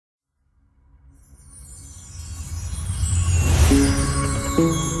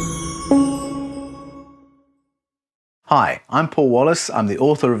Hi, I'm Paul Wallace. I'm the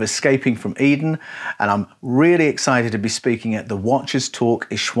author of Escaping from Eden, and I'm really excited to be speaking at the Watchers Talk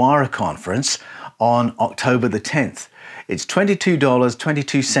Ishwara Conference on October the 10th. It's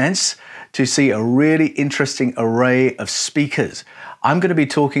 $22.22 to see a really interesting array of speakers. I'm going to be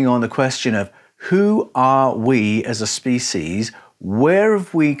talking on the question of who are we as a species? Where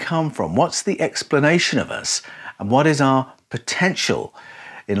have we come from? What's the explanation of us? And what is our potential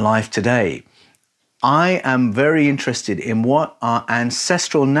in life today? I am very interested in what our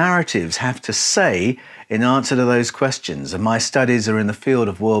ancestral narratives have to say in answer to those questions, and my studies are in the field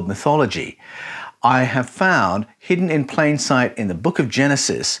of world mythology. I have found, hidden in plain sight in the book of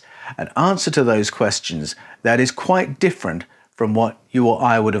Genesis, an answer to those questions that is quite different from what you or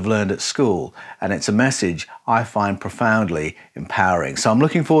I would have learned at school, and it's a message I find profoundly empowering. So I'm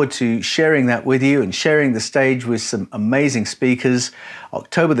looking forward to sharing that with you and sharing the stage with some amazing speakers.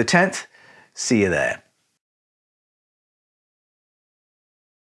 October the 10th, see you there.